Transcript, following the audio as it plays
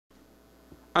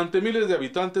Ante miles de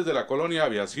habitantes de la colonia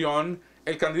Aviación,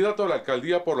 el candidato a la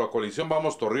alcaldía por la coalición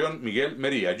Vamos Torreón, Miguel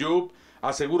Mery Ayup,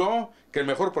 aseguró que el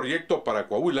mejor proyecto para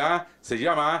Coahuila se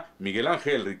llama Miguel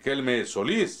Ángel Riquelme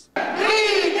Solís.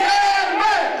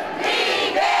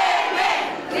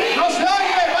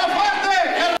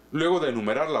 Luego de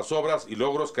enumerar las obras y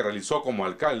logros que realizó como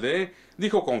alcalde,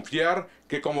 dijo confiar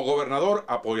que como gobernador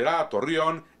apoyará a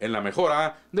Torreón en la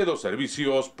mejora de los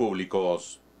servicios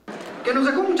públicos. Que nos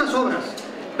dejó muchas obras,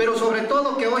 pero sobre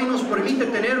todo que hoy nos permite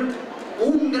tener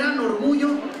un gran orgullo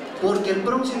porque el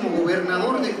próximo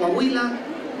gobernador de Coahuila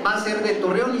va a ser de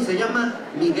Torreón y se llama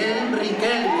Miguel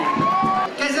Riquelme.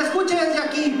 Que se escuche desde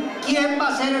aquí, ¿quién va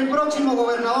a ser el próximo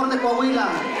gobernador de Coahuila?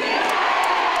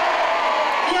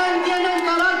 ¿Quién tiene el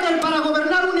carácter para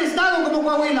gobernar un estado como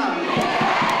Coahuila?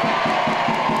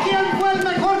 ¿Quién fue el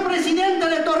mejor presidente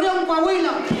de Torreón,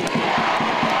 Coahuila?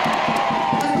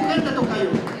 Es tu gente, tocayo.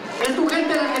 Es tu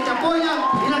gente la que te apoya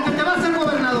y la que te va a hacer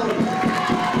gobernador.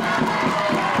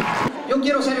 Yo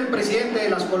quiero ser el presidente de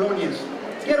las colonias.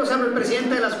 Quiero ser el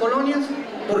presidente de las colonias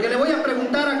porque le voy a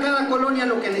preguntar a cada colonia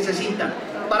lo que necesita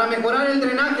para mejorar el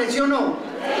drenaje, ¿sí o no?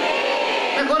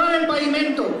 Sí. Mejorar el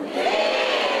pavimento.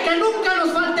 Sí. Que nunca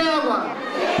nos falte agua.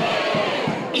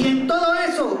 Sí. Y en todo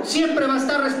eso siempre va a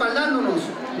estar respaldándonos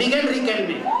Miguel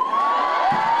Riquelme.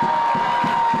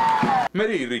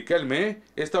 Mery y Riquelme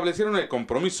establecieron el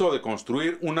compromiso de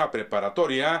construir una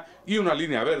preparatoria y una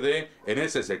línea verde en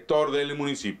ese sector del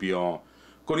municipio.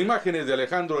 Con imágenes de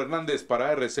Alejandro Hernández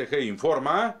para RCG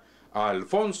Informa,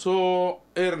 Alfonso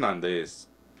Hernández.